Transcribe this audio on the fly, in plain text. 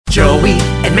Joie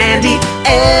and Mandy,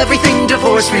 everything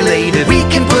divorce related. We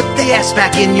can put the S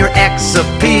back in your ex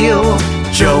appeal.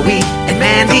 Joie and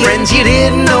Mandy, the friends you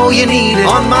didn't know you needed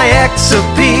on my ex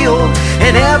appeal.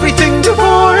 And everything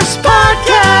divorce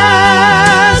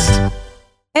podcast.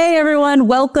 Hey everyone,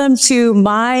 welcome to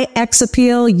My Ex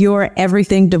Appeal, your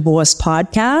Everything Divorce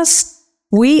podcast.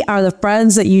 We are the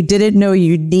friends that you didn't know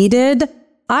you needed.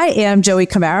 I am Joie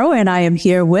Camaro and I am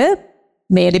here with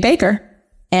Mandy Baker.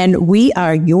 And we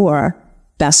are your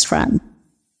best friend.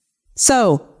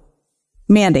 So,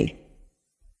 Mandy.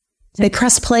 They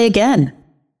press play again.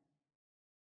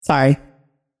 Sorry.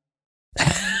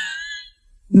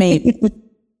 Maybe.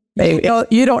 Maybe. Oh,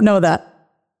 you don't know that.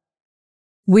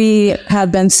 We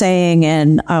have been saying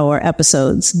in our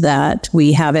episodes that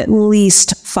we have at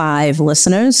least 5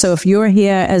 listeners. So if you're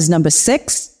here as number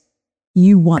 6,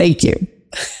 you won. Thank you.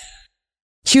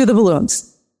 Cue the balloons.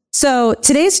 So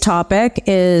today's topic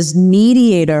is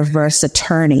mediator versus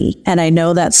attorney. And I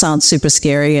know that sounds super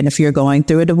scary. And if you're going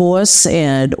through a divorce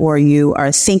or you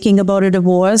are thinking about a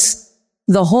divorce,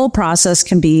 the whole process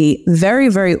can be very,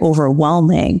 very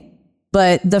overwhelming.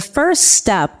 But the first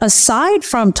step, aside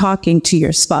from talking to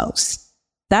your spouse,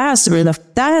 that has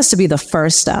to be the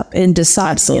first step in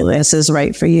deciding if this is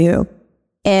right for you.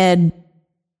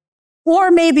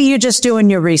 Or maybe you're just doing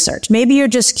your research. Maybe you're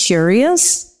just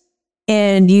curious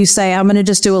and you say, I'm going to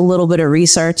just do a little bit of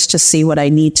research to see what I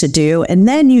need to do. And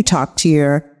then you talk to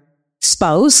your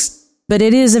spouse. But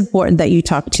it is important that you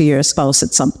talk to your spouse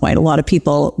at some point. A lot of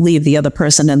people leave the other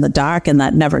person in the dark and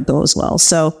that never goes well.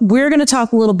 So we're going to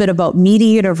talk a little bit about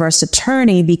mediator versus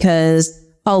attorney because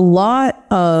a lot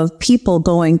of people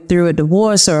going through a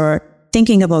divorce or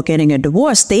thinking about getting a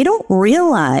divorce, they don't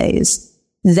realize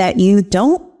that you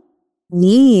don't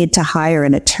need to hire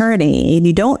an attorney and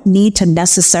you don't need to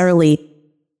necessarily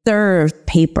serve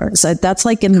papers. That's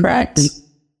like incorrect.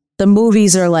 The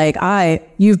movies are like,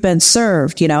 you've been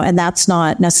served, and that's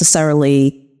not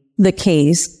necessarily the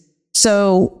case.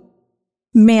 So,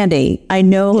 Mandy, I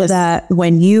know that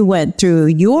when you went through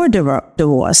your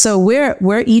divorce, so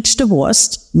we're each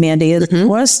divorced. Mandy is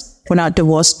divorced. We're not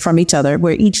divorced from each other.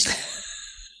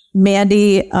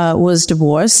 Mandy was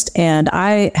divorced and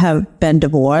I have been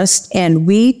divorced, and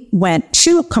we went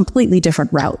to a completely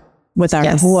different route with our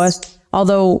divorce.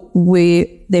 Although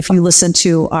if you listen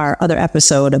to our other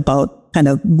episode about kind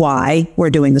of why we're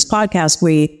doing this podcast,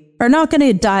 we are not going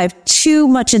to dive too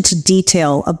much into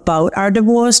detail about our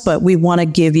divorce, but we want to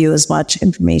give you as much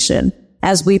information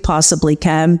as we possibly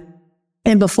can.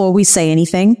 And before we say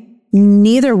anything,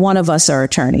 neither one of us are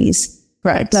attorneys.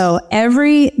 Right. So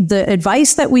the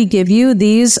advice that we give you,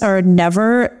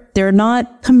 they're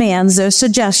not commands, they're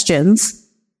suggestions.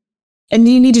 And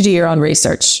you need to do your own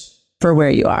research for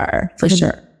where you are, for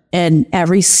sure. And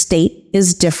every state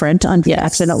is different,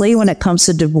 unfortunately, when it comes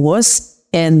to divorce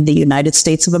in the United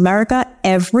States of America.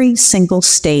 Every single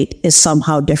state is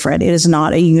somehow different. It is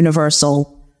not a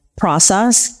universal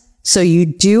process. So you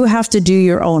do have to do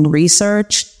your own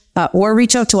research or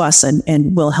reach out to us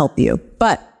and we'll help you.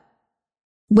 But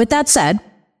with that said,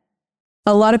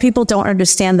 a lot of people don't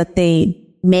understand that they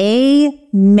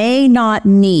may not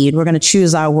need, we're going to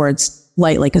choose our words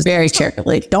lightly because very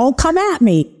carefully. Don't come at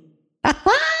me.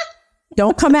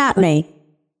 Don't come at me.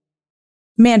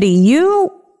 Mandy,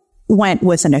 you went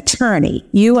with an attorney.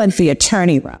 You went the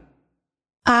attorney route.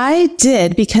 I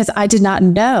did because I did not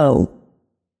know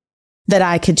that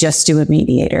I could just do a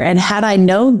mediator. And had I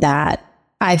known that,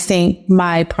 I think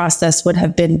my process would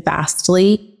have been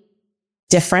vastly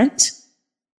different.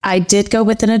 I did go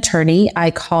with an attorney.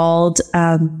 I called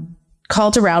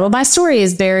around. Well, my story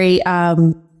is very, I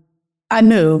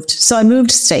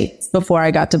moved states before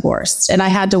I got divorced, and I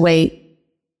had to wait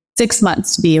 6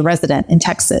 months to be a resident in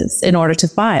Texas in order to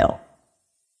file.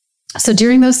 So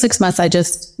during those 6 months, I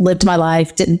just lived my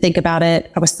life, didn't think about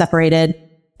it. I was separated.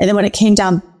 And then when it came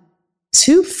down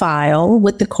to file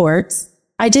with the courts,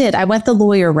 I went the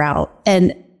lawyer route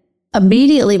and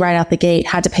immediately right out the gate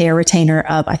had to pay a retainer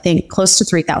of, I think, close to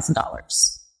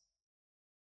 $3,000.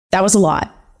 That was a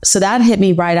lot. So that hit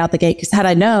me right out the gate because had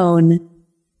I known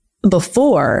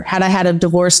before, had I had a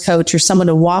divorce coach or someone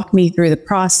to walk me through the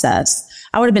process,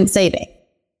 I would have been saving.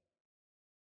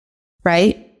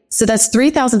 Right? So that's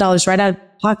 $3,000 right out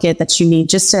of pocket that you need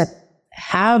just to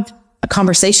have a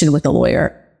conversation with a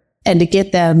lawyer and to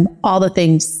get them all the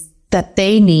things that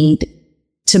they need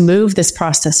to move this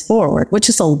process forward, which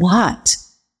is a lot.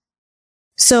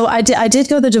 So I did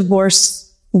go the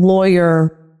divorce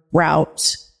lawyer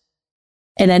route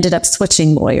and ended up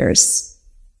switching lawyers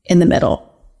in the middle.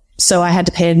 So I had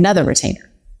to pay another retainer.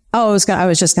 Oh, I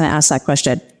was just going to ask that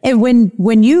question. And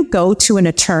when you go to an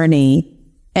attorney,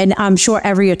 And I'm sure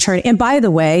every attorney, and by the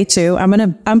way, too,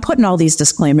 I'm putting all these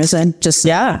disclaimers in just,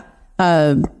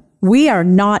 we are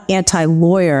not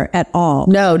anti-lawyer at all.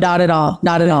 No, not at all.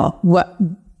 Not at all.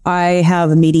 I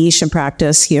have a mediation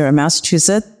practice here in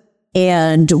Massachusetts,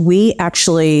 and we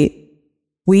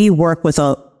work with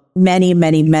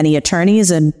many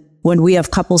attorneys. And when we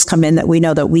have couples come in that we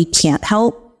know that we can't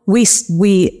help,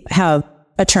 we have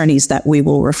attorneys that we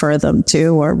will refer them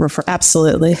to or refer.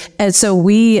 Absolutely. And so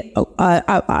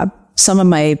some of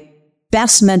my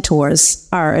best mentors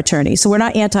are attorneys. So we're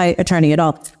not anti-attorney at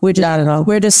all. Not at all.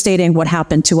 We're just stating what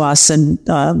happened to us and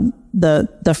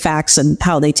the facts and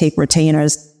how they take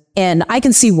retainers. And I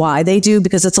can see why they do,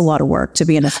 because it's a lot of work to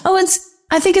be in a...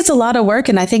 I think it's a lot of work.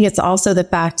 And I think it's also the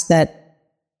fact that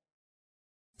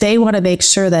they want to make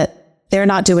sure that they're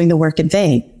not doing the work in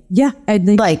vain. Yeah.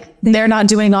 They're not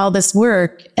doing all this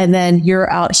work and then you're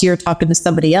out here talking to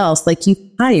somebody else. Like, you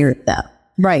hired them.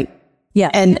 Right. Yeah.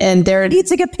 And they need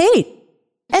to get paid.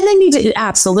 And they need to,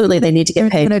 absolutely, they need to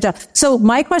get paid. So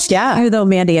my question to you, though,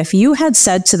 Mandy, if you had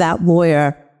said to that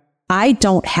lawyer, I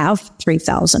don't have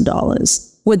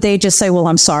 $3,000, would they just say, well,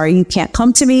 I'm sorry, you can't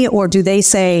come to me? Or do they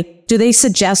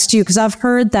suggest you? Because I've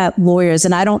heard that lawyers,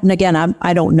 and I don't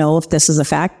know if this is a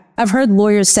fact. I've heard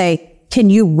lawyers say, can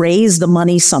you raise the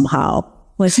money somehow?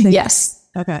 Yes.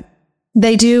 Okay.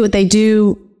 They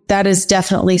do. That is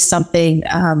definitely something,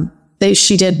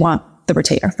 she did want the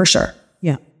retainer for sure.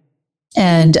 Yeah.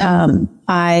 And,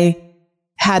 I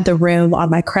had the room on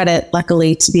my credit,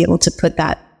 luckily, to be able to put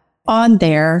that on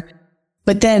there.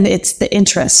 But then it's the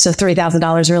interest. So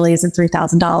 $3,000 really isn't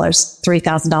 $3,000,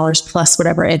 $3,000 plus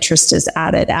whatever interest is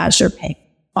added as you're paying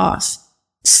off.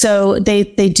 So they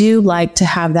do like to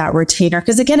have that retainer,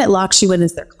 because again, it locks you in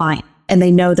as their client, and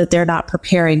they know that they're not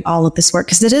preparing all of this work,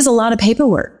 because it is a lot of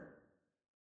paperwork.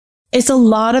 It's a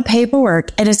lot of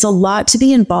paperwork, and it's a lot to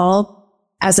be involved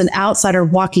as an outsider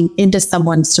walking into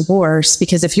someone's divorce.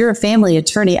 Because if you're a family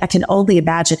attorney, I can only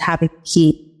imagine having to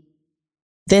keep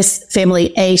this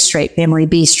family A straight, family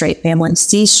B straight, family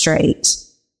C straight,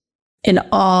 and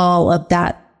all of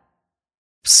that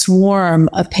swarm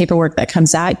of paperwork that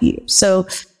comes at you. So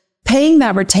paying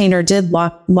that retainer did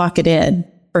lock it in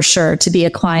for sure, to be a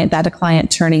client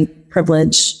attorney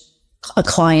privilege, a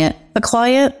client,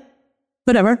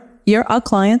 whatever. You're a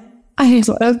client. I am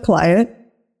a client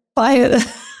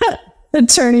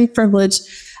attorney privilege.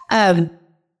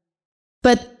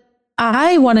 But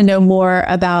I want to know more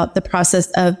about the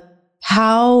process of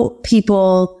how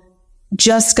people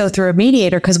just go through a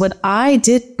mediator. Because we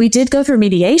did go through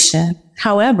mediation.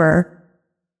 However,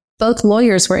 both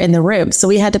lawyers were in the room. So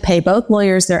we had to pay both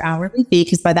lawyers their hourly fee,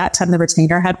 because by that time the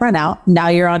retainer had run out. Now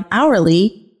you're on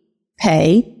hourly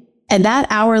pay. And that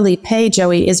hourly pay,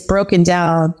 Joey, is broken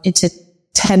down into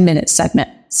 10-minute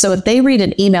segments. So if they read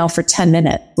an email for 10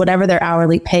 minutes, whatever their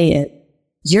hourly pay is,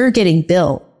 you're getting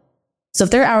billed. So if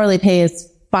their hourly pay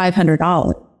is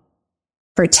 $500,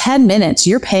 for 10 minutes,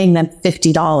 you're paying them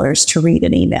 $50 to read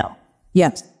an email.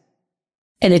 Yes.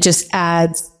 And it just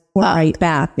adds right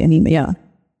back an email. Yeah.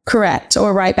 Correct.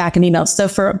 Or write back an email. So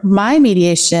for my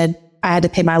mediation, I had to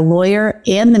pay my lawyer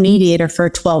and the mediator for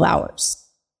 12 hours.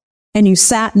 And you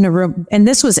sat in a room, and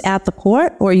this was at the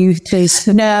court, or you faced?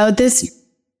 No,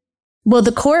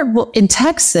 the court in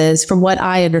Texas, from what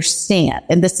I understand,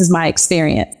 and this is my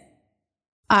experience,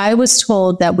 I was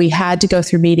told that we had to go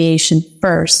through mediation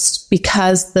first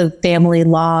because the family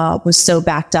law was so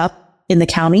backed up in the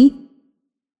county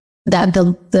that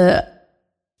the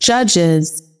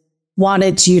judges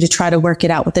wanted you to try to work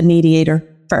it out with the mediator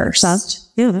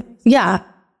first. Yeah.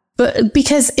 But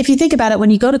because if you think about it, when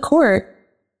you go to court,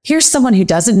 here's someone who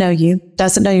doesn't know you,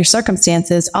 doesn't know your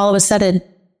circumstances, all of a sudden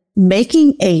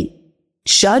making a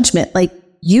judgment. Like,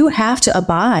 you have to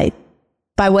abide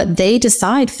by what they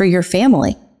decide for your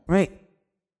family. Right.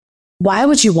 Why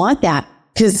would you want that?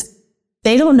 Because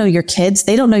they don't know your kids.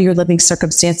 They don't know your living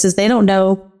circumstances. They don't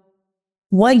know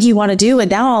what you want to do. And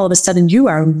now all of a sudden you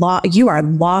are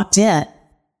locked in.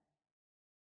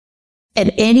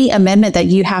 And any amendment that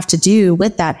you have to do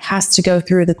with that has to go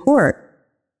through the court.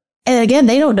 And again,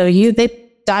 they don't know you.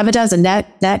 They dime a dozen,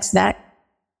 next,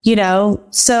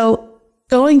 so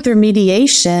going through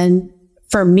mediation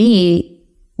for me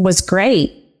was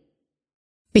great,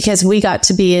 because we got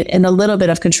to be in a little bit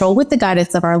of control with the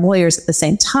guidance of our lawyers at the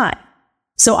same time.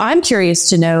 So I'm curious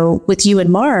to know, with you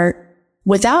and Mark,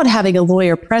 without having a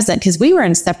lawyer present, because we were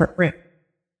in a separate room,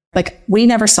 like we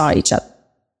never saw each other,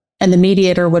 and the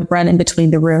mediator would run in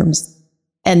between the rooms.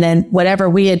 And then whatever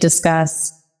we had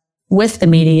discussed with the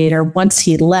mediator, once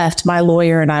he left, my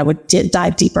lawyer and I would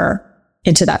dive deeper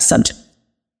into that subject.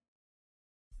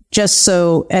 just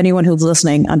so anyone who's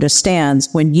listening understands,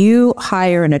 when you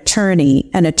hire an attorney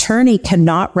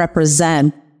cannot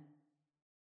represent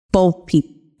both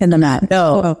people in the matter.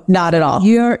 No, not at all.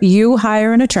 You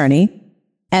hire an attorney,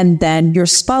 and then your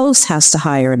spouse has to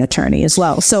hire an attorney as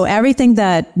well. So everything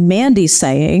that Mandy's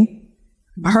saying,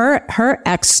 her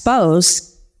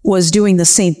ex-spouse was doing the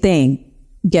same thing,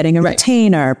 getting a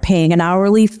retainer, paying an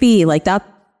hourly fee like that.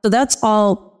 So that's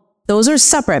all, those are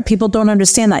separate. People don't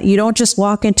understand that. You don't just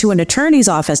walk into an attorney's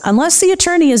office unless the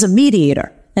attorney is a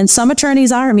mediator. And some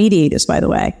attorneys are mediators, by the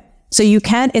way. So you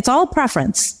can, it's all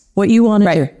preference, what you want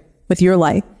to do with your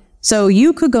life. So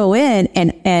you could go in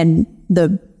and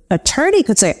the attorney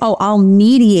could say, oh, I'll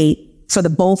mediate for the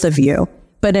both of you.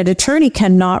 But an attorney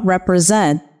cannot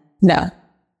represent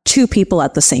two people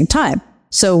at the same time.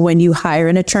 So when you hire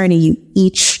an attorney, you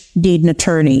each need an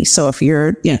attorney. So if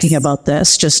you're thinking about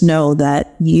this, just know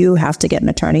that you have to get an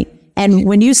attorney. And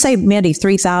when you say, Mandy,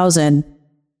 $3,000,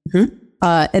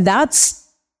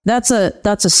 that's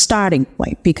a starting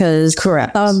point, because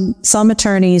some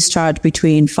attorneys charge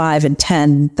between $5,000 and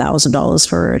 $10,000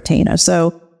 for a retainer.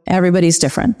 So everybody's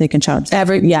different. They can charge.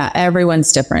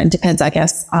 Everyone's different. Depends, I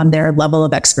guess, on their level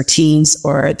of expertise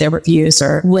or their reviews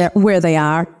or where they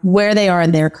are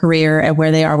in their career and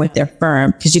where they are with their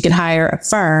firm. Because you can hire a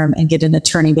firm and get an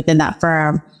attorney within that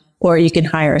firm, or you can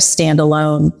hire a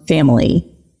standalone family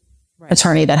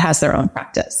attorney that has their own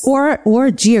practice.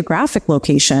 Or geographic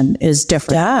location is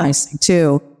different. I think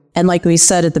too. And like we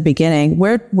said at the beginning,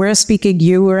 we're speaking,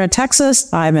 you were in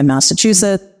Texas, I'm in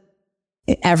Massachusetts.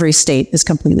 Every state is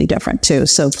completely different too.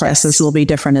 So prices will be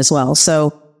different as well.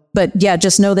 So, but yeah,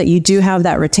 just know that you do have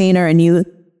that retainer, and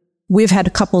we've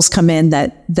had couples come in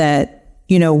that,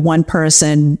 you know, one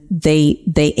person, they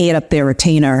ate up their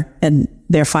retainer and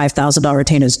their $5,000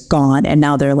 retainer is gone. And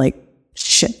now they're like,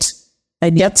 shit, I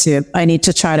need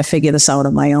to try to figure this out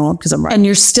on my own, because I'm right. And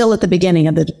you're still at the beginning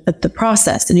of the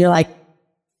process, and you're like,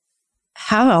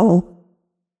 how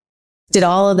did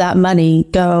all of that money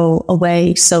go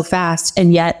away so fast?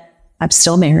 And yet I'm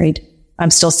still married.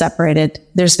 I'm still separated.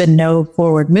 There's been no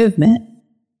forward movement.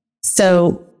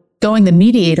 So going the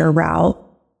mediator route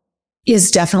is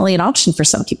definitely an option for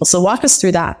some people. So walk us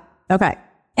through that. Okay.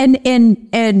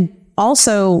 And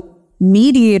also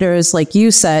mediators, like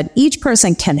you said, each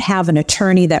person can have an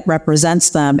attorney that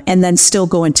represents them and then still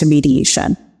go into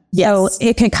mediation. Yes. So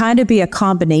it can kind of be a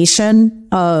combination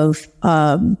of,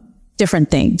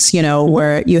 different things, you know,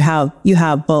 where you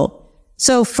have both.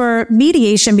 So for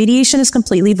mediation is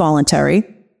completely voluntary,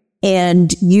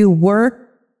 and you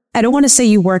work, I don't want to say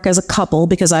you work as a couple,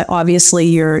 because obviously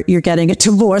you're getting a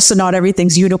divorce, so not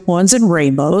everything's unicorns and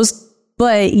rainbows,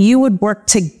 but you would work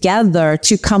together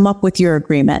to come up with your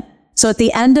agreement. So at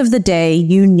the end of the day,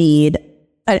 you need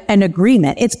an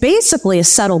agreement. It's basically a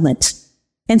settlement.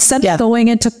 Instead of going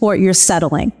into court, you're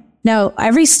settling. Now,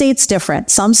 every state's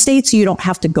different. Some states, you don't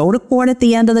have to go to court at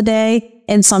the end of the day.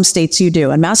 In some states, you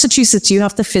do. In Massachusetts, you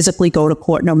have to physically go to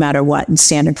court no matter what and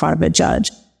stand in front of a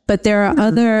judge. But there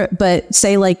are but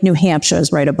say like New Hampshire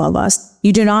is right above us.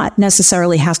 You do not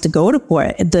necessarily have to go to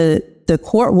court. The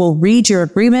court will read your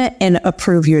agreement and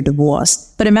approve your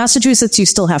divorce. But in Massachusetts, you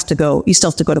still have to go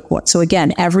to court. So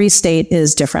again, every state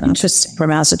is different. Interesting. For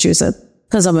Massachusetts,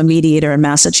 because I'm a mediator in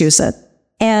Massachusetts.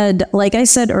 And like I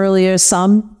said earlier,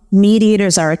 some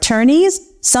mediators are attorneys,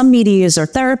 some mediators are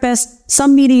therapists,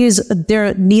 some mediators,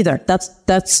 they're neither.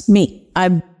 That's me.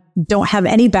 I don't have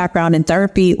any background in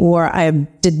therapy, or I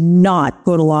did not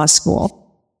go to law school.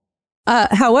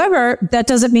 However, that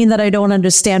doesn't mean that I don't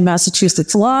understand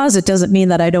Massachusetts laws. It doesn't mean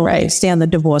that I don't understand the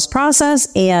divorce process.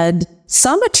 And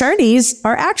some attorneys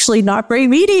are actually not great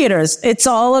mediators. It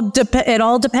all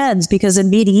depends, because in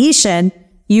mediation,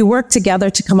 you work together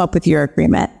to come up with your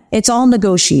agreement. It's all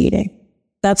negotiating.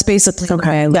 That's basically the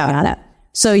way I look at it.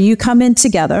 So you come in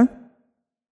together,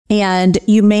 and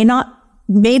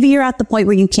maybe you're at the point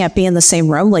where you can't be in the same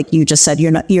room. Like you just said,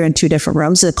 you're in two different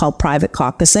rooms. It's called private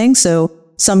caucusing. So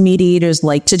some mediators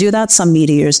like to do that. Some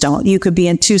mediators don't. You could be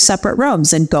in two separate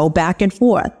rooms and go back and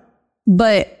forth.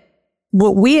 But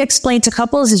what we explain to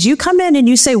couples is you come in and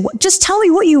you say, just tell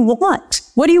me what you want.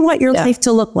 What do you want your life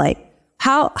to look like?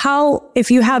 How,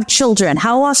 if you have children,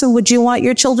 how often would you want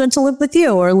your children to live with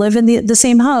you or live in the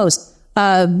same house?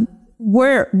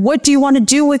 What do you want to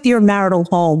do with your marital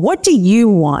home? What do you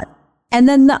want? And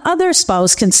then the other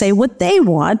spouse can say what they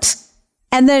want.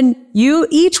 And then you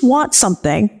each want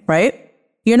something, right?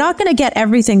 You're not going to get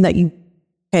everything that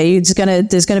there's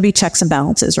going to be checks and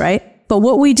balances, right? But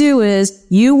what we do is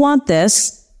you want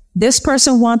this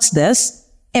person wants this,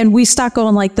 and we start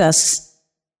going like this.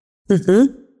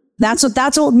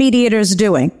 That's what mediators are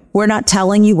doing. We're not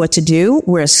telling you what to do.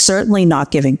 We're certainly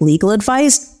not giving legal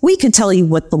advice. We can tell you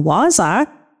what the laws are,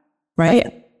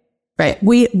 right? Right.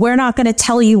 We're not going to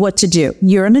tell you what to do.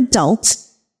 You're an adult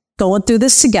going through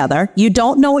this together. You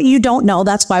don't know what you don't know.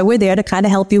 That's why we're there to kind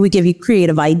of help you. We give you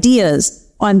creative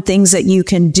ideas on things that you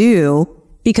can do,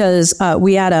 because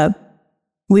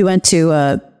we went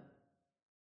to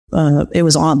it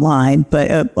was online,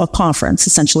 but a conference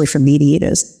essentially for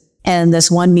mediators. And this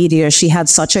one mediator, she had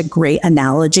such a great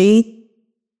analogy.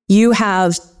 You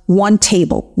have one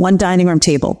table, one dining room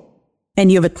table,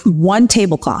 and you have one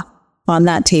tablecloth on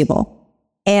that table.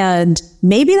 And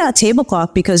maybe that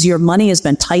tablecloth, because your money has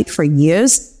been tight for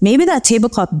years, maybe that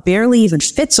tablecloth barely even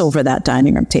fits over that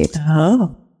dining room table.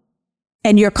 Oh.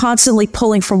 And you're constantly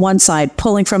pulling from one side,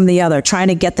 pulling from the other, trying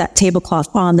to get that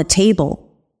tablecloth on the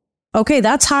table. Okay,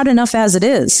 that's hard enough as it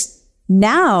is.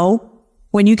 Now,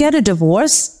 when you get a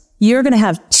divorce, you're going to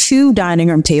have 2 dining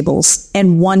room tables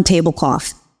and 1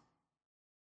 tablecloth,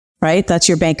 right? That's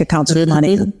your bank account's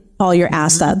money, all your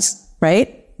assets,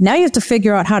 right? Now you have to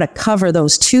figure out how to cover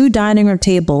those 2 dining room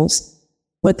tables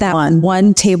with that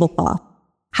one tablecloth.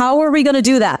 How are we going to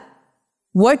do that?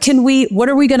 What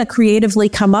are we going to creatively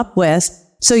come up with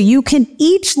so you can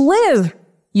each live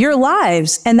your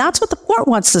lives? And that's what the court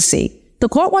wants to see. The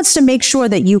court wants to make sure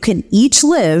that you can each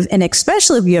live, and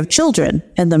especially if you have children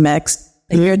in the mix,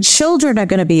 that your children are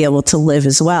going to be able to live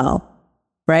as well,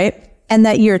 right? And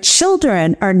that your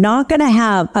children are not going to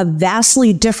have a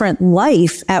vastly different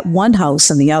life at one house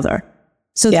than the other.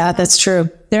 So yeah, that's true.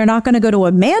 They're not going to go to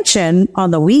a mansion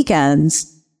on the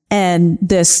weekends and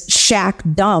this shack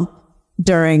dump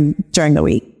during the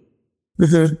week.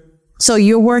 Mm-hmm. So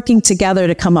you're working together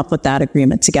to come up with that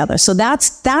agreement together. So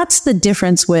that's the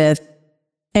difference with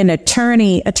an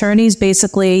attorney. Attorneys,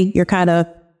 basically, you're kind of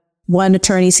one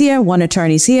attorney's here, one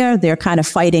attorney's here. They're kind of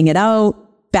fighting it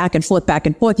out, back and forth, back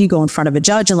and forth. You go in front of a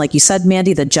judge. And like you said,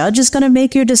 Mandy, the judge is going to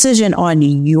make your decision on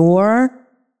your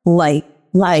life.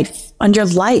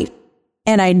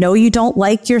 And I know you don't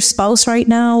like your spouse right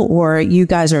now, or you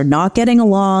guys are not getting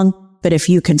along, but if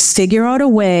you can figure out a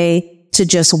way to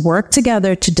just work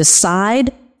together to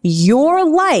decide your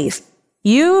life,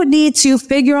 you need to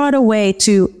figure out a way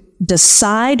to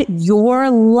decide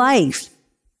your life.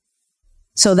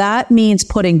 So that means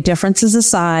putting differences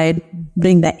aside,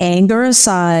 putting the anger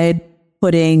aside,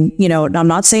 putting, I'm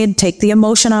not saying take the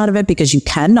emotion out of it, because you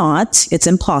cannot. It's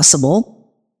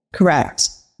impossible. Correct.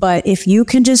 But if you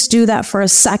can just do that for a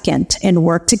second and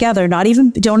work together,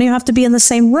 don't even have to be in the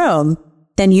same room,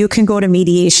 then you can go to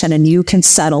mediation and you can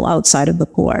settle outside of the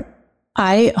court.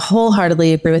 I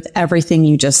wholeheartedly agree with everything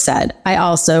you just said. I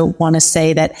also want to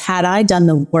say that had I done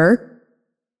the work,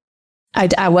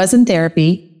 I was in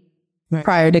therapy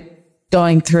prior to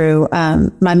going through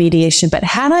my mediation, but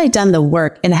had I done the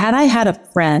work and had I had a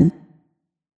friend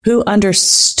who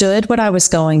understood what I was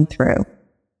going through,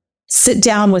 sit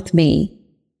down with me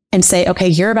and say, okay,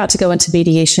 you're about to go into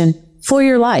mediation for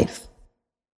your life.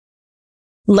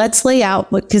 Let's lay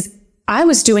out, because I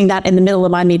was doing that in the middle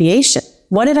of my mediation.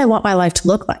 What did I want my life to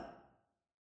look like?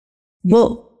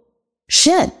 Well,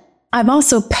 shit. I'm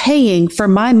also paying for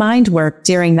my mind work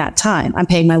during that time. I'm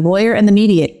paying my lawyer and the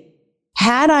mediator.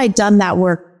 Had I done that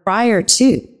work prior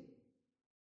to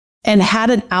and had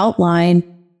an outline,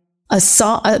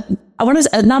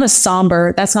 not a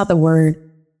somber, that's not the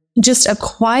word, just a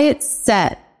quiet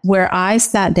set where I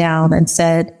sat down and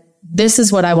said, this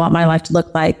is what I want my life to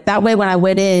look like. That way, when I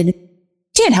went in,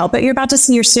 can't help it. You're about to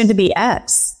see your soon-to-be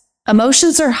ex.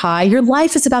 Emotions are high. Your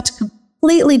life is about to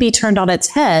completely be turned on its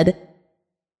head.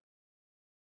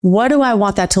 What do I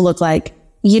want that to look like?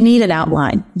 You need an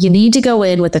outline. You need to go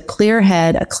in with a clear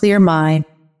head, a clear mind,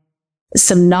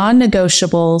 some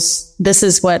non-negotiables. This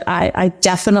is what I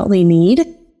definitely need.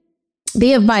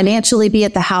 Be it financially, be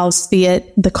it the house, be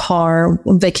it the car,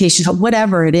 vacation,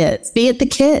 whatever it is, be it the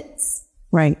kids.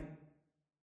 Right.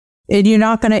 And you're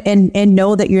not going to, and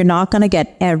know that you're not going to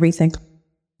get everything.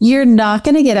 You're not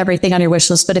going to get everything on your wish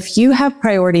list, but if you have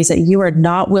priorities that you are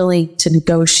not willing to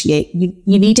negotiate,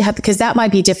 you need to have, because that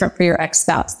might be different for your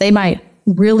ex-spouse. They might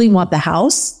really want the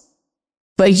house,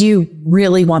 but you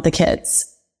really want the kids.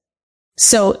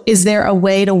 So is there a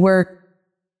way to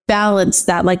balance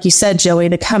that, like you said, Joie,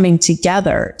 the coming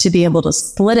together to be able to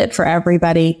split it for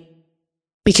everybody?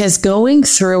 Because going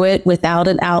through it without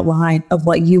an outline of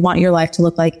what you want your life to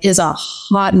look like is a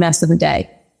hot mess of a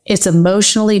day. It's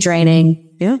emotionally draining.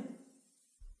 Yeah.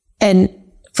 And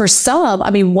for some,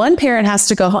 one parent has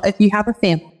to go home. If you have a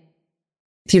family,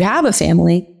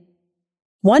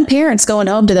 one parent's going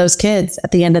home to those kids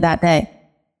at the end of that day.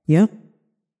 Yeah.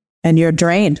 And you're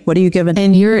drained. What are you giving?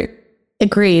 And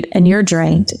Agreed. And you're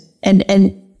drained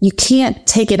and you can't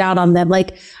take it out on them.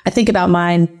 Like I think about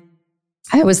mine.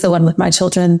 I was the one with my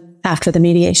children after the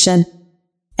mediation,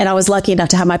 and I was lucky enough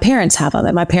to have my parents have of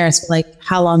it. My parents were like,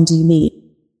 how long do you need?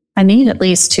 I need at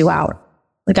least 2 hours.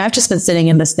 Like I've just been sitting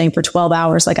in this thing for 12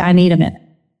 hours. Like I need a minute.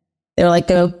 They were like,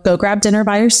 go grab dinner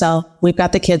by yourself. We've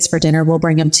got the kids for dinner. We'll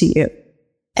bring them to you.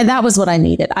 And that was what I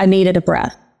needed. I needed a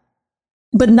breath,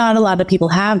 but not a lot of people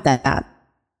have that.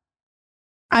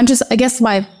 I guess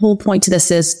my whole point to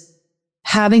this is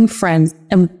having friends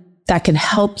and that can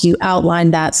help you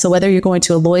outline that. So whether you're going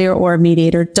to a lawyer or a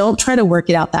mediator, don't try to work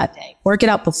it out that day. Work it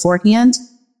out beforehand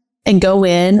and go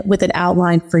in with an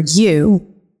outline for you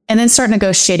and then start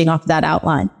negotiating off that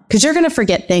outline. Because you're going to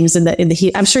forget things in the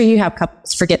heat. I'm sure you have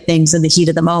couples forget things in the heat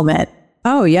of the moment.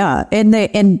 Oh yeah.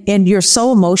 And you're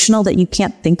so emotional that you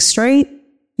can't think straight.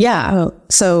 Yeah.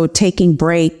 So taking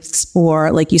breaks,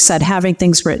 or like you said, having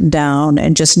things written down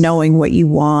and just knowing what you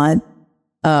want.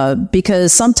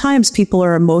 Because sometimes people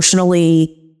are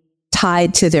emotionally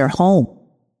tied to their home,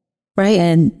 right?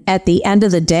 And at the end of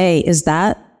the day, is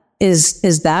that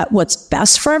what's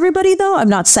best for everybody though? I'm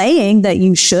not saying that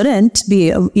you shouldn't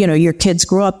be, your kids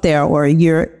grew up there, or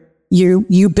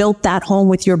you built that home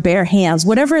with your bare hands,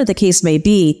 whatever the case may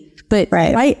be. But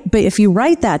right. But if you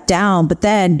write that down, but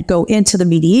then go into the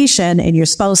mediation and your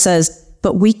spouse says,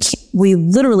 but we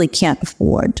literally can't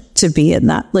afford to be in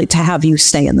that, like to have you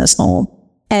stay in this home.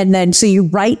 And then, so you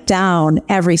write down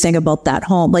everything about that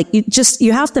home. Like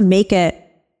you have to make it,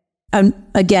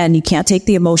 again, you can't take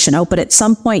the emotion out, but at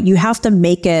some point you have to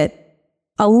make it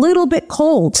a little bit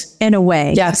cold in a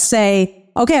way. Yeah. Say,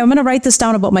 okay, I'm going to write this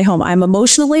down about my home. I'm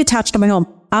emotionally attached to my home.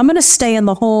 I'm going to stay in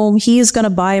the home. He's going to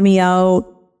buy me out.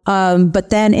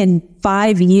 But then in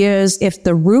 5 years, if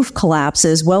the roof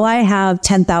collapses, will I have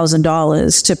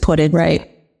 $10,000 to put in? Right.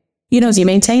 So you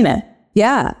maintain it.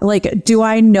 Yeah. Like, do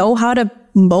I know how to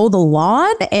mow the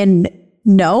lawn? And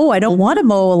no, I don't want to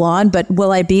mow a lawn, but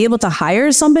will I be able to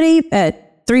hire somebody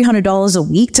at $300 a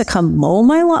week to come mow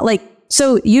my lawn? Like,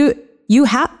 so you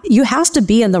have to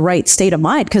be in the right state of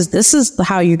mind, because this is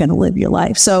how you're going to live your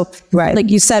life. So, right. Like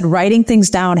you said, writing things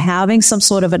down, having some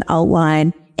sort of an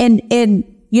outline, and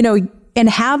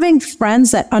having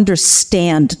friends that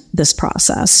understand this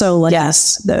process. So like,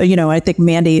 yes, I think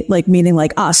Mandy, like meaning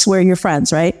like us, we're your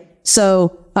friends, right?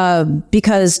 So,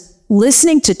 because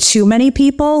listening to too many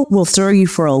people will throw you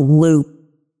for a loop,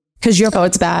 because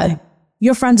it's bad.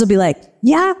 Your friends will be like,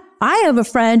 yeah, I have a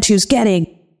friend who's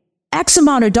getting X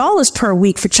amount of dollars per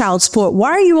week for child support.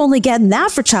 Why are you only getting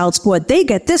that for child support? They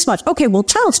get this much. Okay, well,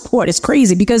 child support is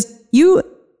crazy because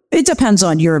it depends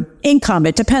on your income.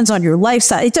 It depends on your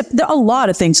lifestyle. A lot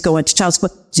of things go into child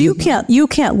support. So you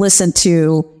can't listen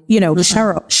to,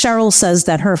 Cheryl says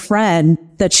that her friend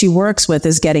that she works with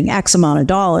is getting X amount of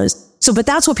dollars. So, but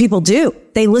that's what people do.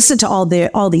 They listen to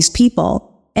all these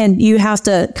people, and you have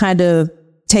to kind of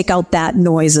take out that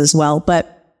noise as well.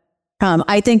 But,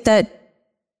 I think that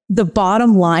the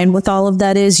bottom line with all of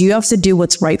that is you have to do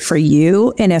what's right for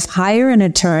you. And if hire an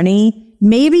attorney,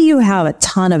 maybe you have a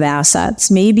ton of assets.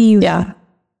 Maybe you have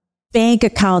bank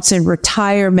accounts and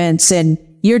retirements, and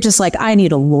you're just like, I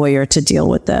need a lawyer to deal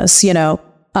with this,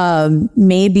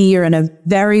 maybe you're in a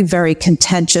very, very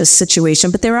contentious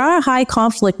situation, but there are high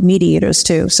conflict mediators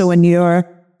too. So when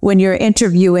you're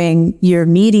interviewing your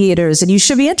mediators, and you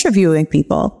should be interviewing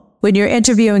people, when you're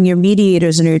interviewing your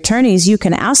mediators and your attorneys, you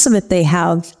can ask them if they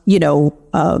have,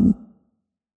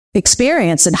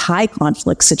 experience in high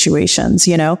conflict situations,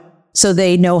 so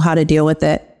they know how to deal with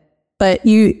it. But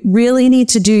you really need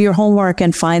to do your homework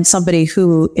and find somebody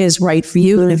who is right for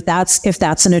you. And if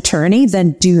that's an attorney,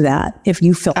 then do that. If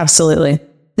you feel absolutely,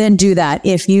 then do that.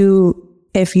 If you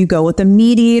go with a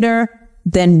mediator,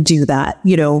 then do that.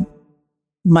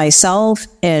 Myself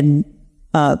and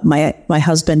my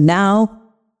husband now,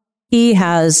 he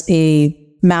has a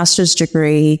master's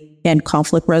degree in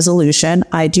conflict resolution.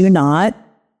 I do not.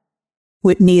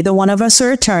 Neither one of us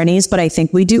are attorneys, but I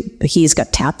think we do. He's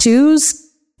got tattoos.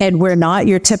 And we're not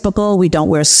your typical, we don't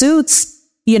wear suits.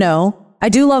 I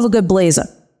do love a good blazer.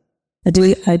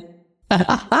 I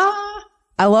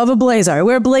love a blazer. I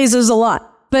wear blazers a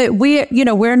lot, but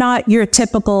we're not your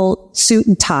typical suit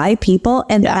and tie people.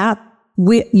 And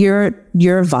your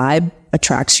vibe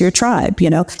attracts your tribe,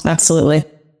 Absolutely.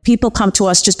 People come to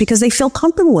us just because they feel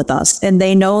comfortable with us and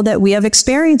they know that we have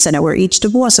experience in it. We're each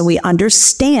divorced and we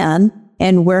understand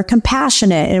and we're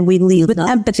compassionate and we lead with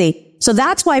empathy. So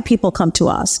that's why people come to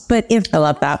us. But I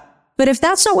love that. But if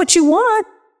that's not what you want,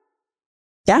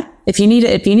 if you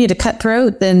need a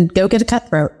cutthroat, then go get a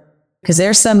cutthroat. Because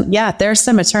there's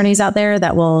some attorneys out there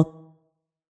that will,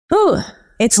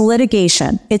 It's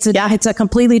litigation. It's a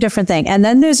completely different thing. And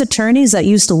then there's attorneys that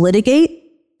used to litigate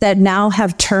that now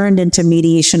have turned into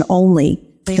mediation only.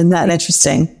 Isn't that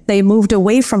interesting? They moved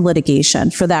away from litigation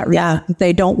for that reason. Yeah.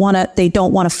 They don't want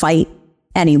to fight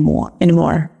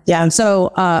anymore. Yeah.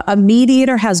 So a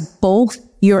mediator has both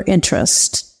your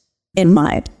interest in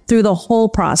mind through the whole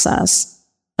process.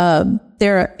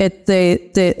 They're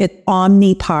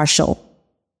omnipartial.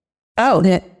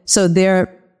 So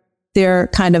they're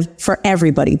kind of for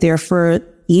everybody. They're for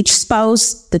each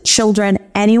spouse, the children,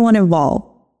 anyone involved.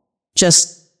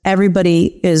 Just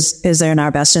everybody is there in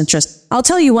our best interest. I'll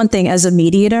tell you one thing, as a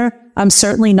mediator, I'm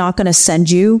certainly not going to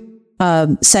send your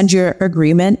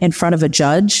agreement in front of a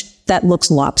judge that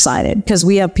looks lopsided, because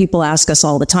we have people ask us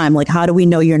all the time, like, how do we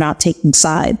know you're not taking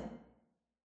side?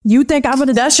 You think I'm going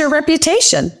to... That's your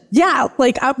reputation. Yeah.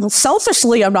 Like,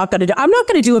 selfishly, I'm not going to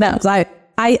do it because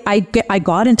I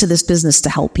got into this business to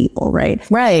help people, right?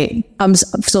 Right.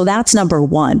 So that's number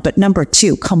one. But number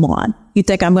two, come on. You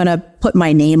think I'm going to put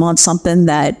my name on something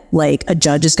that, like, a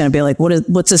judge is going to be like,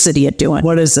 what's this idiot doing?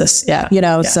 What is this?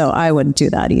 Yeah. So I wouldn't do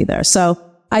that either. So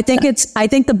I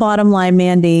think the bottom line,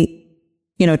 Mandy,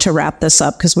 to wrap this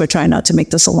up, because we're trying not to make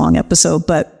this a long episode,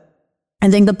 but I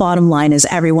think the bottom line is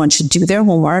everyone should do their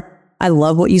homework. I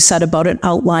love what you said about an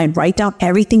outline. Write down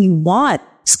everything you want.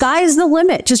 Sky is the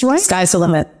limit. Just write. Sky's the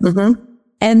limit. Mm-hmm.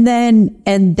 And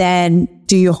then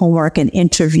do your homework and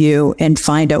interview and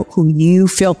find out who you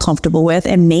feel comfortable with,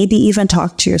 and maybe even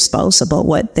talk to your spouse about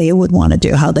what they would want to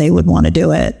do, how they would want to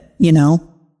do it,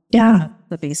 Yeah.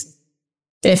 The beast.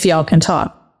 If y'all can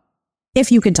talk.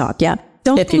 If you can talk, yeah.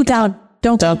 Don't go down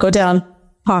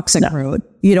toxic road.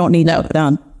 You don't need to go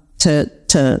down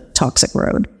to toxic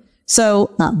road.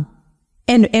 So,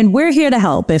 and we're here to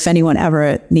help if anyone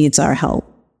ever needs our help.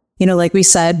 Like we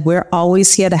said, we're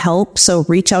always here to help. So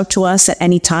reach out to us at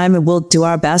any time and we'll do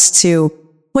our best to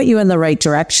put you in the right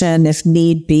direction if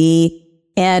need be.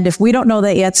 And if we don't know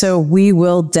the answer, we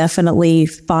will definitely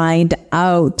find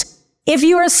out. If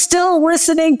you are still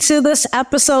listening to this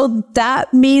episode,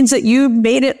 that means that you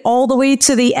made it all the way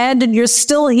to the end and you're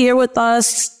still here with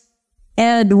us.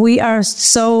 And we are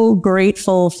so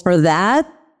grateful for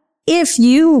that. If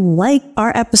you like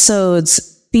our episodes,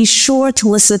 be sure to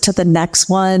listen to the next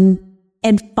one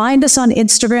and find us on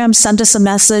Instagram. Send us a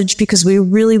message because we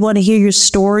really want to hear your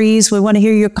stories. We want to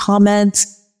hear your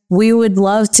comments. We would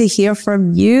love to hear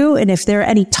from you. And if there are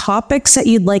any topics that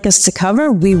you'd like us to cover,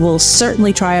 we will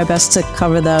certainly try our best to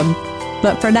cover them.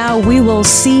 But for now, we will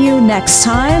see you next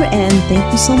time. And thank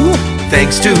you so much.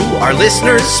 Thanks to our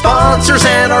listeners, sponsors,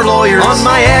 and our lawyers on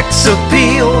My Ex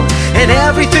Appeal and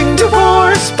Everything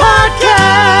Divorce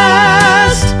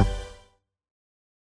Podcast.